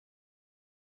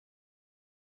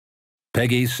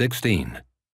Peggy 16.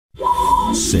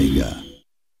 Sega.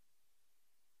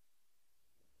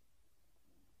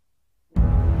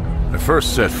 I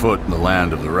first set foot in the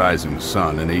land of the rising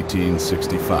sun in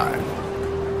 1865.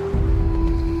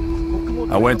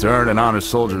 I went to earn an honest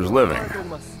soldier's living,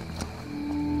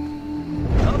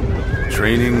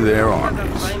 training their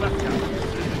armies.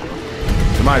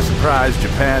 To my surprise,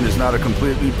 Japan is not a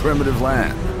completely primitive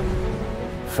land.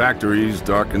 Factories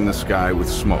darken the sky with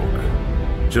smoke,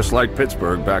 just like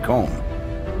Pittsburgh back home.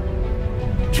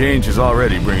 Change is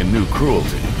already bringing new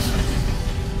cruelties.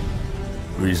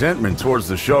 Resentment towards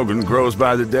the Shogun grows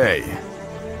by the day.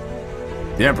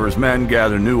 The Emperor's men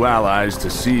gather new allies to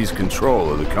seize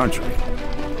control of the country.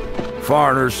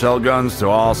 Foreigners sell guns to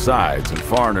all sides, and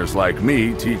foreigners like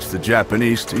me teach the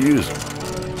Japanese to use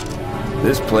them.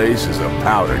 This place is a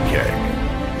powder keg.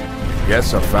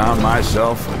 Guess I found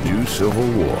myself a new civil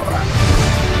war.